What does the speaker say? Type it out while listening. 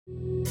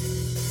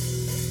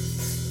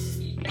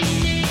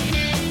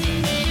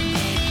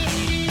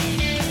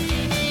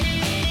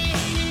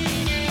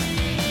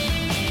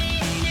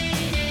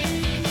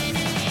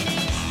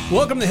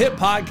Welcome to HIT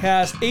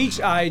Podcast,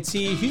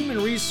 HIT,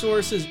 Human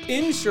Resources,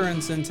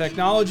 Insurance, and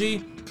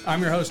Technology.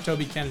 I'm your host,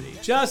 Toby Kennedy.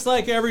 Just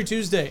like every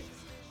Tuesday,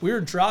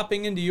 we're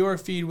dropping into your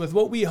feed with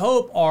what we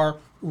hope are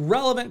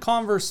relevant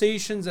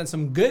conversations and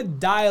some good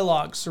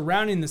dialogue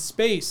surrounding the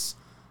space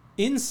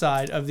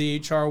inside of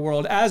the HR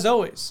world. As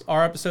always,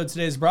 our episode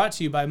today is brought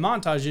to you by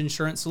Montage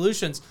Insurance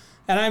Solutions.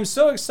 And I'm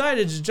so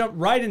excited to jump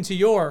right into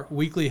your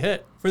weekly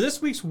hit. For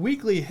this week's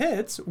weekly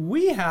hits,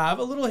 we have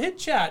a little hit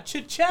chat,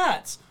 chit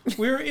chats.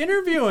 We're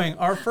interviewing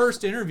our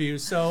first interview.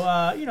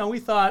 So, we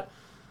thought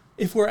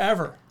if we're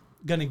ever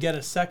going to get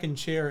a second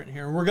chair in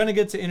here, and we're going to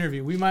get to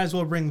interview, we might as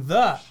well bring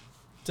the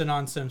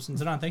Danone Simpson.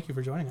 Danone, thank you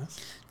for joining us.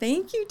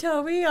 Thank you,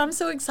 Toby. I'm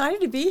so excited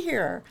to be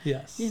here.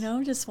 Yes.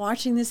 Just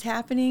watching this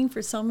happening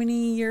for so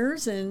many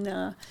years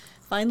and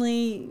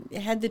finally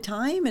had the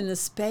time and the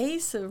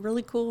space, a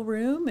really cool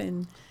room,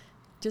 and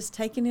just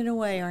taking it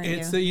away, aren't you?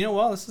 This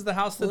is the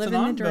house that's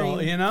Danone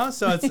built,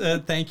 so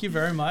it's thank you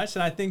very much.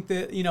 And I think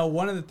that,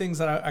 one of the things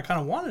that I kind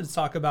of wanted to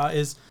talk about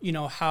is,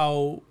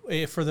 how,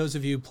 for those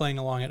of you playing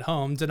along at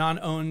home, Danone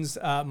owns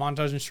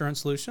Montage Insurance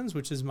Solutions,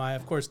 which is my,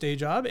 of course, day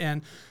job.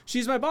 And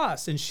she's my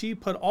boss. And she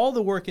put all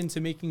the work into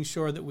making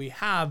sure that we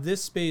have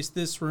this space,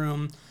 this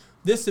room,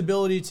 this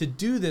ability to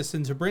do this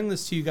and to bring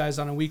this to you guys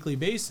on a weekly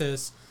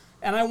basis.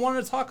 And I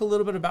wanted to talk a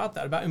little bit about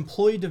that, about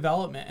employee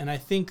development. And I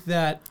think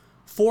that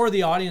for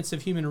the audience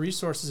of human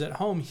resources at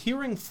home,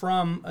 hearing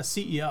from a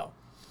CEO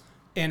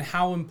and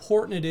how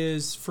important it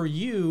is for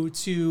you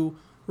to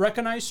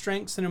recognize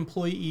strengths in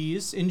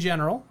employees in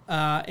general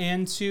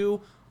and to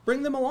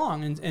bring them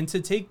along and to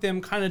take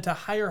them kind of to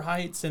higher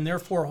heights and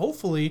therefore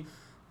hopefully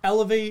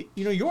elevate,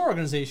 your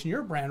organization,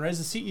 your brand, right? As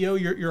a CEO,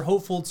 you're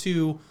hopeful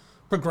to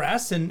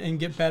progress and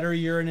get better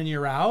year in and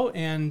year out.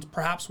 And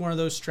perhaps one of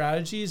those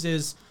strategies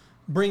is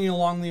bringing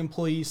along the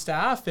employee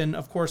staff. And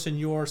of course, in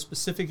your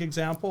specific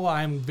example,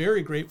 I'm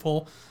very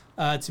grateful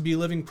to be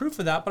living proof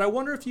of that. But I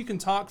wonder if you can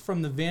talk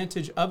from the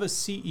vantage of a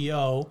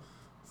CEO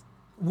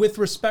with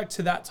respect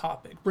to that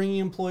topic, bringing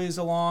employees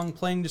along,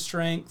 playing to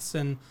strengths,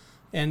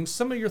 and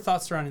some of your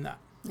thoughts surrounding that.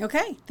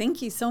 Okay,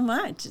 thank you so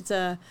much. It's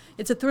a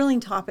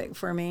thrilling topic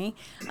for me.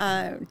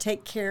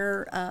 Take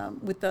care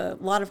with a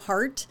lot of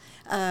heart.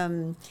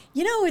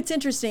 It's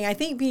interesting. I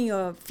think being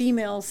a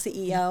female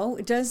CEO,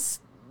 it does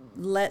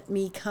let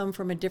me come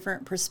from a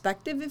different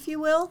perspective, if you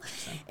will.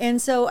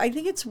 And so I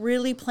think it's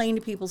really playing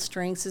to people's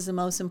strengths is the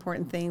most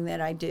important thing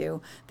that I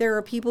do. There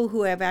are people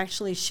who have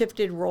actually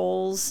shifted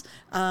roles.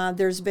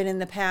 There's been in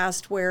the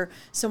past where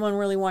someone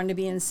really wanted to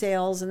be in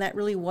sales and that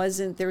really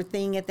wasn't their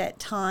thing at that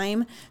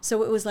time.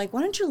 So it was like,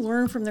 why don't you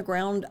learn from the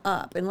ground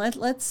up and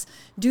let's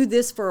do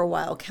this for a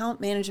while.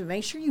 Account management,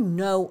 make sure you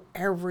know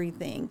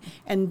everything.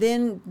 And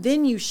then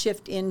you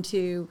shift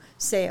into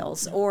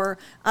sales. Or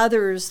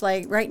others,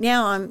 like right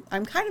now,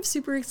 I'm kind of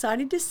super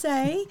excited to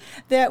say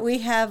that we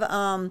have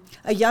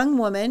a young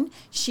woman.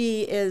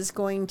 She is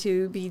going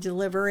to be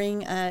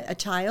delivering a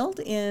child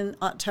in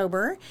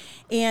October,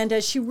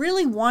 and she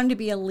really wanted to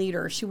be a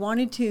leader. She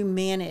wanted to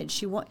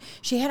manage.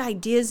 She had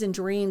ideas and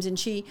dreams, and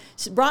she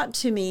brought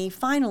to me,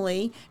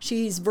 finally,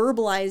 she's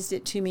verbalized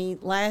it to me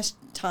last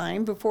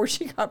time before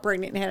she got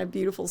pregnant and had a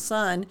beautiful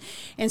son.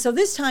 And so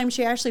this time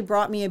she actually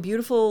brought me a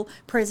beautiful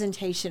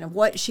presentation of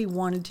what she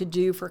wanted to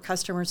do for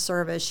customer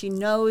service. She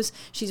knows,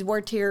 she's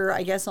worked here,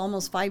 I guess,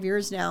 almost 5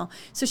 years now.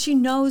 So she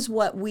knows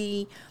what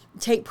we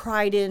take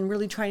pride in,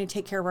 really trying to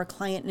take care of our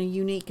client in a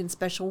unique and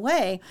special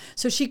way.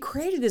 So she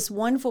created this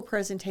wonderful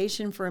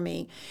presentation for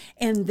me.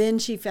 And then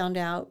she found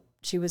out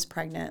she was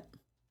pregnant.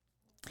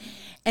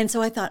 And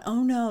so I thought,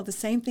 oh no, the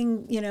same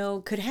thing,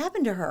 could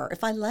happen to her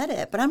if I let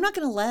it, but I'm not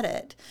going to let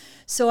it.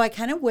 So I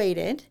kind of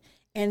waited.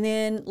 And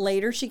then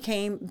later she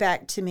came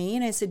back to me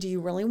and I said, do you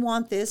really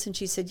want this? And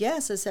she said,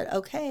 yes. I said,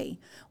 okay,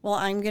 well,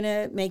 I'm going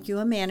to make you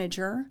a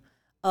manager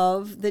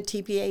of the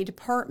TPA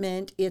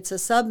department. It's a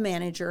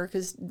sub-manager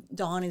because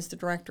Dawn is the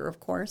director, of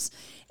course.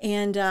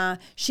 And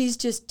she's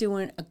just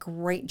doing a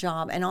great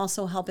job and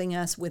also helping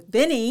us with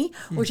Benny,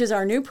 which is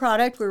our new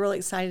product we're really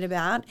excited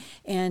about.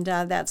 And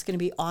that's going to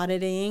be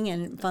auditing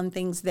and fun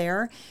things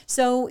there.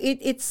 So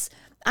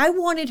I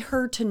wanted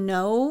her to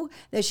know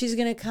that she's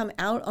going to come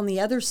out on the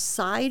other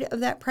side of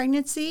that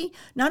pregnancy,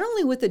 not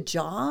only with a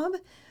job,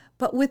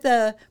 but with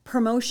a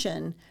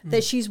promotion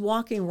that she's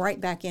walking right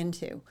back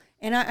into.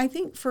 And I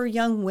think for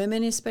young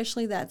women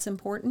especially, that's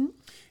important.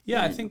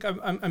 Yeah, I think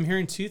I'm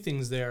hearing two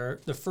things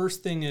there. The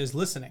first thing is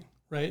listening,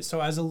 right?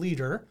 So as a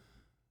leader,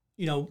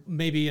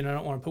 maybe, and I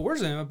don't want to put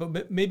words in it,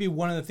 but maybe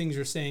one of the things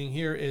you're saying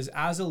here is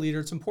as a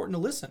leader, it's important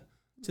to listen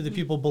to the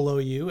people below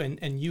you.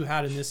 And you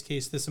had, in this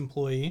case, this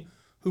employee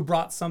who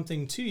brought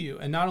something to you.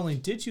 And not only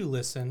did you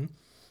listen,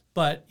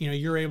 but,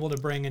 you're able to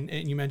bring,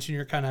 and you mentioned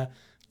your kind of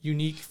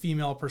unique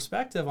female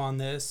perspective on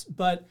this,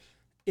 but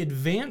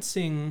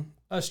advancing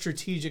a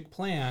strategic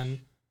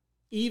plan,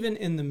 even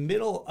in the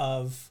middle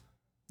of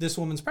this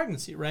woman's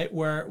pregnancy, right?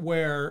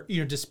 Where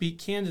to speak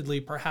candidly,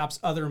 perhaps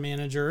other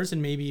managers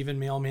and maybe even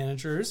male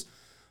managers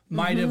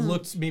might have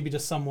looked maybe to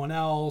someone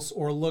else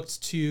or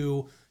looked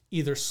to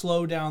either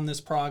slow down this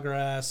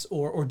progress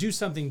or do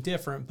something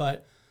different.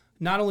 But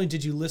not only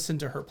did you listen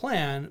to her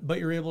plan, but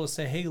you're able to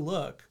say, hey,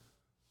 look,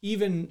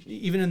 even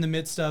in the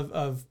midst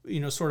of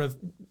sort of,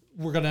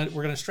 we're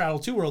gonna straddle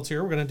two worlds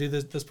here. We're gonna do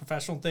this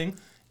professional thing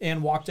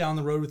and walk down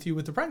the road with you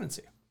with the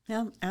pregnancy.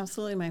 Yeah,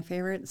 absolutely. My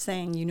favorite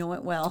saying, you know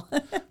it well.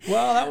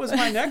 Well, that was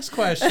my next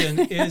question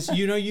is,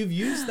 you've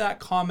used that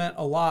comment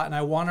a lot, and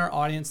I want our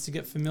audience to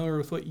get familiar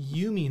with what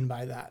you mean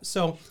by that.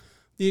 So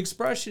the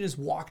expression is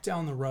walk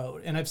down the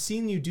road. And I've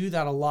seen you do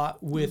that a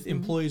lot with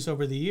employees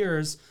over the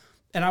years.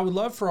 And I would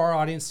love for our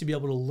audience to be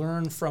able to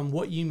learn from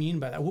what you mean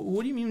by that.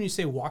 What do you mean when you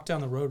say walk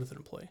down the road with an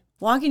employee?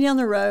 Walking down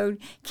the road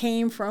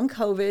came from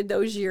COVID,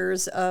 those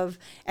years of,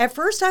 at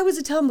first I was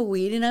a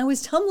tumbleweed and I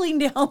was tumbling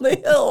down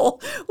the hill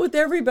with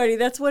everybody.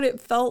 That's what it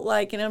felt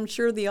like. And I'm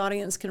sure the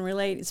audience can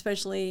relate,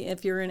 especially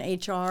if you're in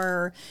HR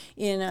or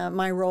in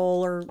my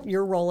role or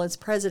your role as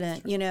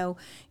president.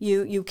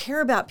 You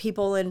care about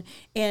people and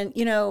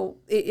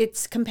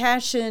it's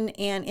compassion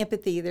and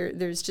empathy.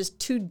 There's just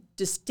two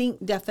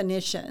distinct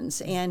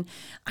definitions. And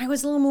I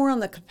was a little more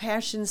on the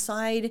compassion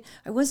side.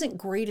 I wasn't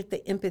great at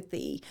the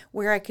empathy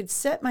where I could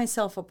set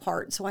myself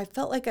apart. So I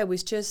felt like I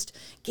was just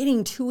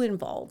getting too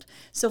involved.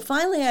 So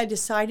finally I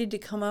decided to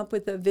come up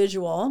with a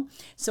visual.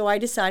 So I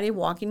decided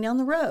walking down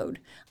the road.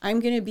 I'm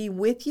going to be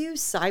with you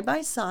side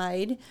by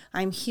side.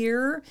 I'm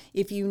here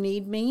if you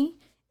need me.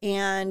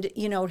 And,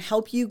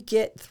 help you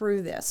get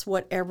through this,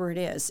 whatever it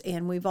is.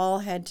 And we've all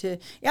had to,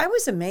 I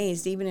was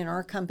amazed, even in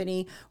our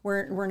company,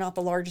 we're not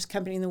the largest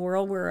company in the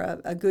world. We're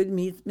a good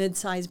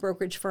mid-sized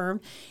brokerage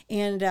firm.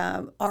 And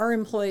our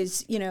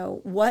employees,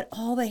 what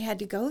all they had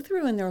to go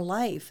through in their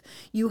life.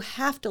 You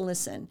have to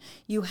listen.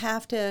 You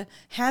have to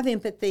have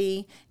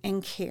empathy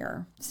and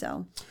care.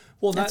 So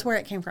that's where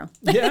it came from.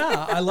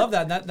 Yeah, I love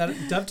that.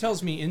 That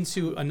dovetails me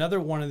into another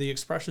one of the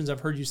expressions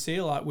I've heard you say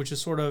a lot, which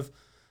is sort of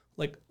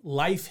like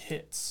life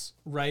hits,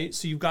 right?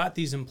 So you've got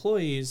these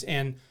employees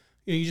and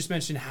you just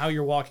mentioned how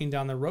you're walking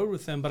down the road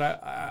with them. But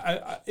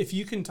I if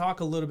you can talk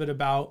a little bit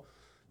about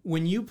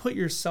when you put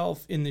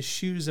yourself in the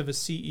shoes of a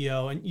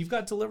CEO and you've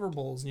got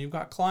deliverables and you've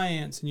got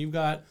clients and you've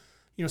got,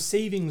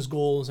 savings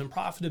goals and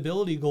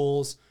profitability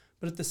goals,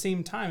 but at the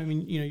same time,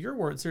 your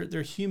words,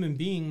 they're human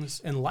beings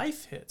and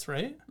life hits,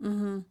 right?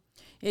 Mm-hmm.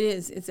 It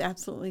is. It's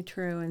absolutely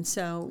true. And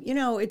so,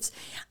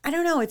 I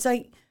don't know. It's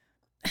like,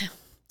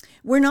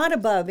 we're not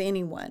above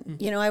anyone.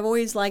 I've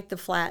always liked the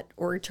flat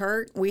org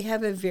chart. We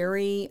have a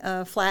very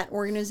flat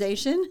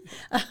organization,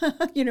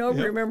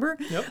 remember?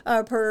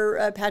 Yep.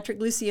 Per Patrick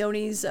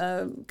Lucione's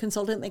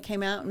consultant that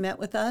came out and met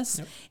with us.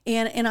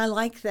 Yep. And I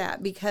like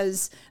that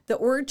because the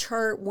org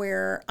chart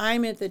where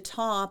I'm at the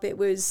top, it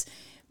was,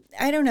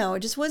 I don't know,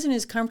 it just wasn't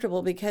as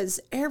comfortable because,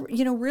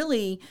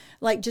 really,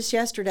 like just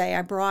yesterday,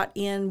 I brought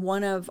in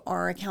one of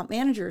our account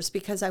managers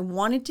because I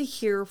wanted to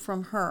hear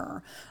from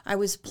her. I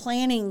was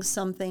planning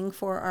something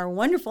for our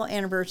wonderful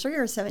anniversary,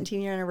 our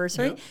 17-year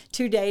anniversary, yep.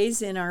 2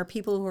 days, and our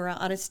people who are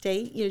out of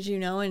state, as you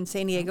know, in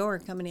San Diego are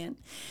coming in.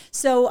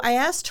 So I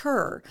asked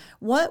her,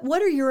 what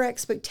are your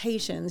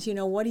expectations?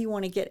 What do you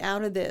want to get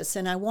out of this?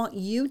 And I want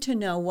you to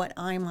know what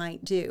I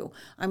might do.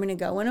 I'm going to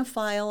go in a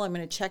file, I'm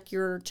going to check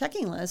your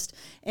checking list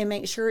and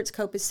make sure it's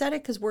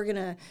copacetic because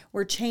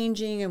we're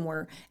changing and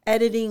we're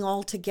editing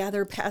all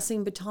together,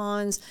 passing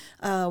batons,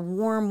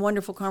 warm,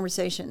 wonderful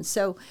conversations.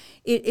 So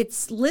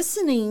it's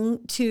listening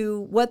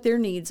to what their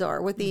needs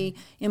are, what the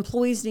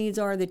employees' needs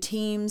are, the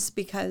teams,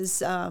 because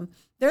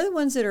they're the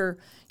ones that are,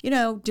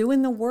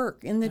 doing the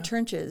work in the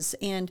trenches.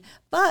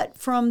 But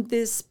from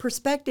this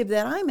perspective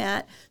that I'm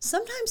at,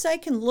 sometimes I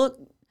can look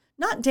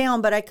not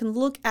down, but I can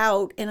look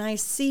out and I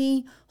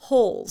see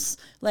holes.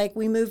 Like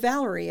we moved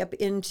Valerie up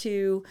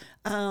into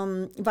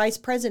vice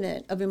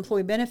president of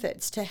employee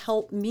benefits to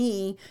help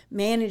me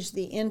manage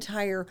the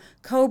entire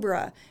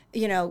COBRA,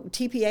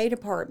 TPA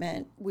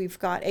department. We've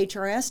got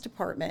HRS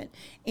department,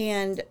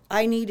 and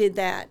I needed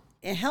that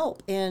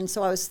help. And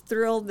so I was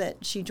thrilled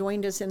that she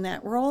joined us in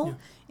that role. Yeah.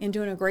 And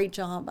doing a great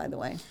job, by the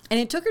way. And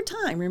it took her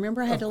time.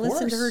 Remember, I had to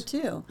listen to her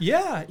too.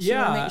 Yeah. She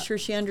wanted to make sure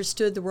she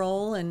understood the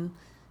role and.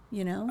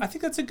 I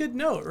think that's a good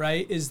note,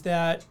 right? Is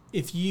that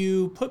if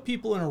you put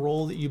people in a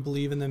role that you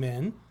believe in them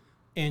in,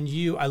 and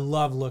I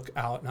love look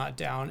out, not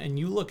down, and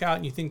you look out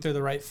and you think they're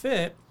the right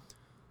fit,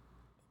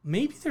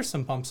 maybe there's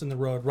some bumps in the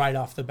road right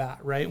off the bat,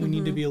 right? We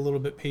need to be a little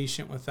bit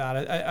patient with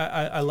that.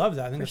 I love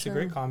that. I think that's a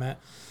great comment.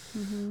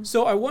 Mm-hmm.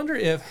 So I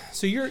wonder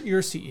so you're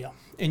a CEO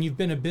and you've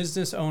been a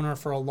business owner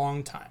for a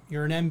long time.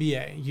 You're an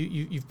MBA.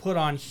 You've put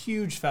on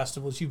huge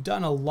festivals. You've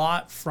done a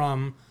lot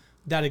from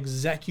that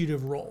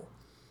executive role.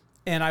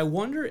 And I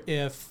wonder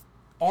if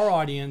our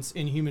audience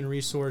in human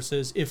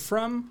resources, if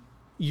from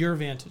your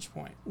vantage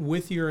point,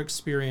 with your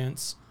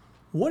experience,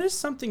 what is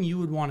something you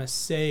would want to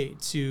say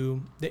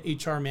to the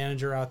HR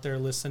manager out there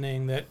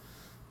listening that,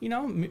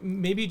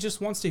 maybe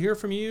just wants to hear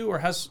from you or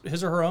has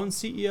his or her own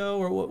CEO,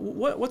 or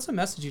what's a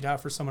message you'd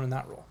have for someone in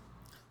that role?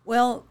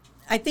 Well,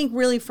 I think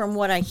really from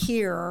what I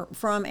hear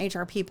from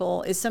HR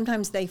people is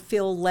sometimes they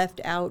feel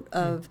left out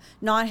of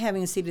not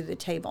having a seat at the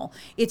table.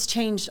 It's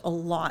changed a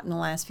lot in the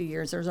last few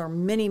years. There are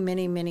many,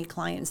 many, many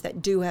clients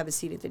that do have a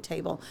seat at the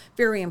table.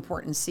 Very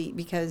important seat,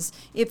 because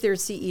if their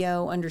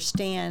CEO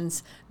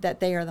understands that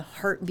they are the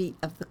heartbeat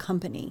of the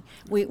company,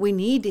 we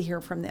need to hear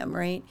from them,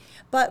 right?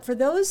 But for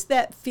those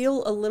that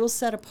feel a little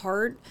set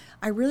apart,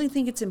 I really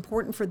think it's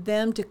important for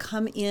them to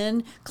come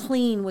in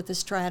clean with a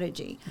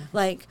strategy.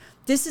 Like,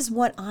 this is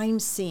what I'm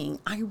seeing.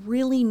 I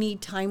really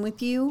need time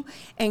with you,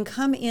 and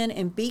come in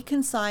and be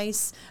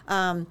concise.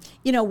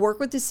 Work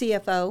with the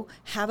CFO,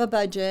 have a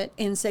budget,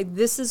 and say,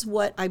 this is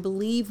what I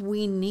believe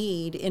we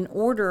need in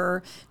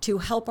order to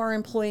help our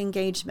employee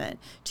engagement,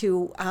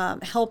 to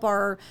help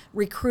our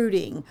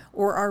recruiting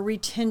or our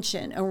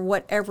retention, or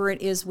whatever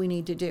it is we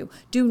need to do.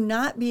 Do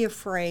not be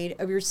afraid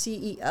of your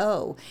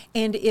CEO.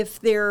 And if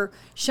they're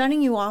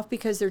shutting you off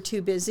because they're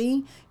too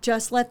busy,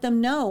 just let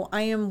them know,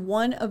 I am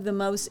one of the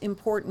most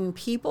important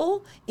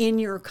people in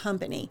your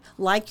company.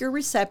 Like your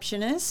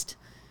receptionist,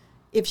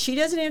 if she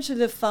doesn't answer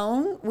the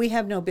phone, we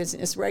have no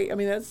business, right? I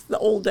mean, that's the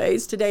old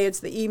days. Today it's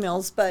the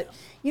emails, but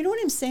you know what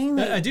I'm saying?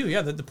 I do,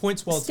 yeah. The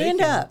point's well taken.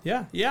 Stand up.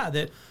 Yeah.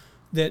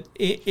 That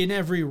in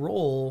every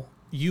role,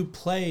 you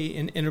play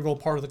an integral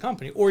part of the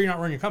company, or you're not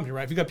running your company,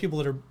 right? If you've got people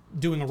that are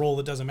doing a role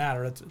that doesn't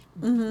matter, that's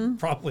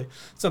probably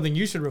something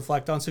you should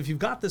reflect on. So if you've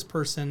got this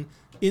person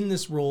in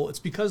this role, it's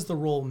because the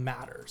role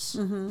matters,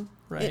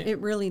 right? It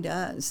really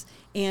does.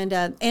 And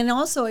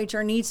also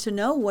HR needs to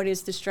know what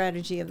is the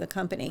strategy of the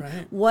company.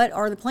 Right. What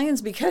are the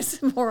plans?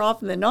 Because more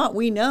often than not,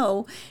 we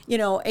know,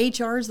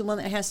 HR is the one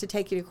that has to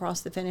take you across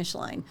the finish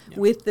line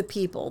with the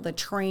people, the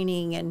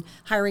training and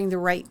hiring the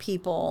right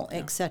people,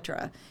 et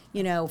cetera.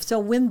 So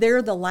when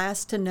they're the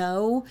last to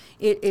know,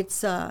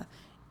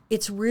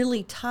 it's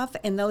really tough,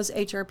 and those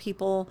HR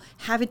people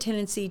have a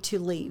tendency to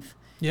leave.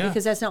 Yeah.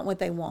 Because that's not what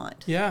they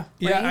want. Yeah.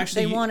 Right?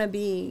 Actually, they want to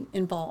be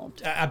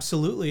involved.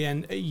 Absolutely.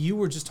 And you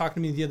were just talking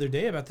to me the other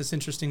day about this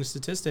interesting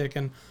statistic,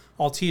 and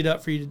I'll tee it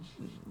up for you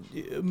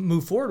to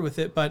move forward with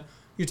it. But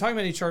you're talking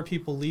about HR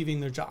people leaving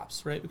their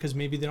jobs, right? Because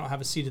maybe they don't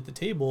have a seat at the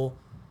table,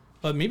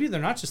 but maybe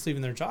they're not just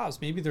leaving their jobs.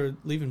 Maybe they're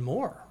leaving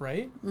more,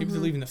 right? Maybe they're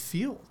leaving the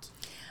field.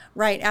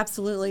 Right,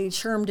 absolutely.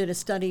 Sherm did a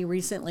study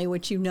recently,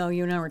 which you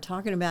and I were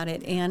talking about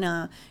it, and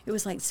it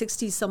was like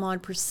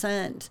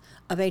 60-some-odd%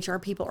 of HR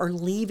people are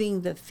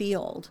leaving the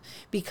field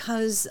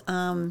because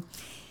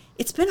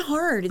it's been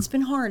hard. It's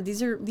been hard.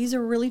 These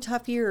are really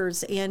tough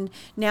years, and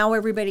now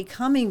everybody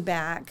coming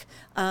back,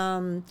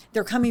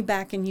 they're coming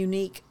back in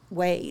unique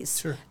ways.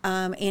 Sure.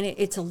 And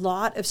it's a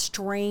lot of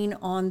strain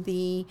on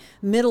the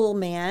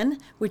middleman,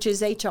 which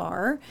is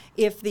HR.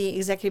 If the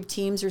executive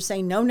teams are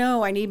saying,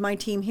 no, I need my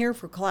team here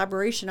for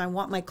collaboration, I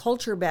want my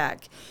culture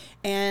back.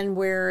 And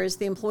whereas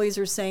the employees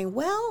are saying,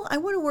 well, I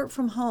want to work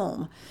from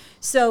home.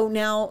 So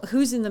now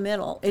who's in the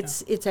middle?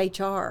 It's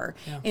HR.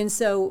 Yeah. And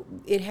so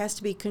it has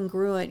to be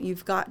congruent.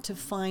 You've got to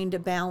find a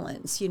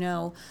balance,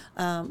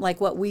 like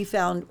what we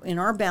found in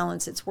our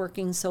balance that's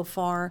working so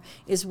far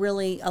is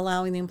really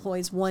allowing the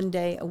employees one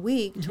day a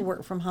week to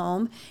work from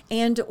home,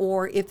 and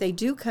or if they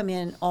do come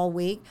in all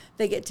week,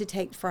 they get to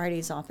take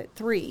Fridays off at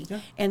 3.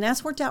 Yeah. And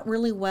that's worked out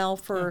really well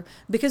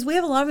because we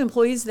have a lot of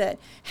employees that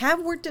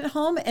have worked at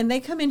home, and they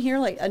come in here,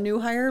 like a new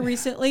hire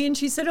recently, and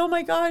she said, oh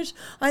my gosh,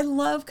 I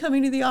love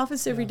coming to the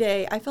office every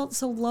day. I felt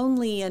so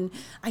lonely, and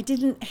I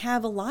didn't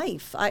have a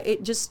life.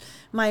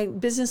 My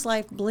business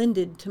life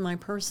blended to my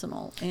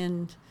personal,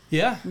 and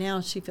now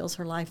she feels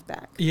her life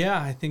back.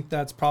 Yeah, I think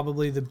that's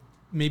probably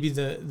maybe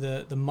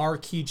the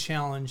marquee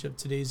challenge of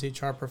today's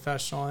HR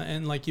professional.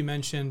 And like you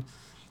mentioned,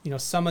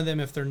 some of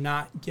them, if they're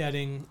not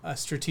getting a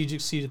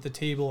strategic seat at the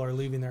table, are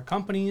leaving their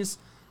companies,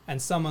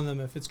 and some of them,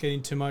 if it's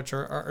getting too much,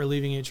 are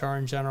leaving HR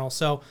in general.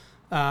 So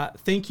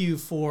thank you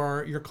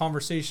for your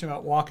conversation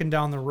about walking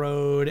down the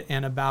road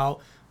and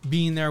about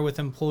being there with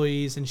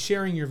employees and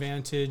sharing your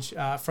vantage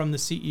from the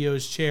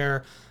CEO's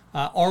chair.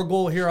 Our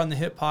goal here on the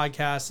HIT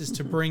podcast is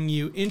to bring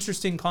you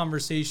interesting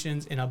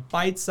conversations in a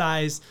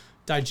bite-sized,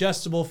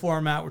 digestible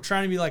format. We're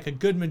trying to be like a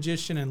good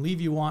magician and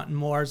leave you wanting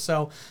more.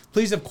 So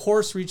please, of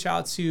course, reach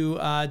out to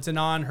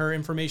Danone. Her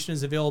information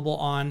is available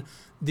on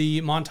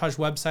the Montage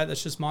website.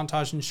 That's just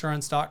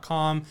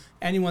montageinsurance.com.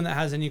 Anyone that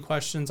has any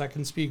questions, I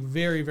can speak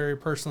very, very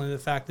personally to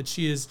the fact that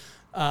she is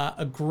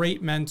a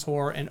great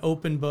mentor, an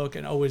open book,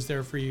 and always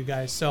there for you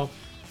guys. So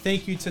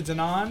thank you to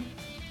Danone.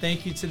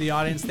 Thank you to the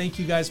audience. Thank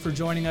you guys for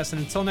joining us.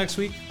 And until next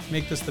week,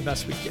 make this the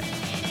best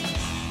weekend.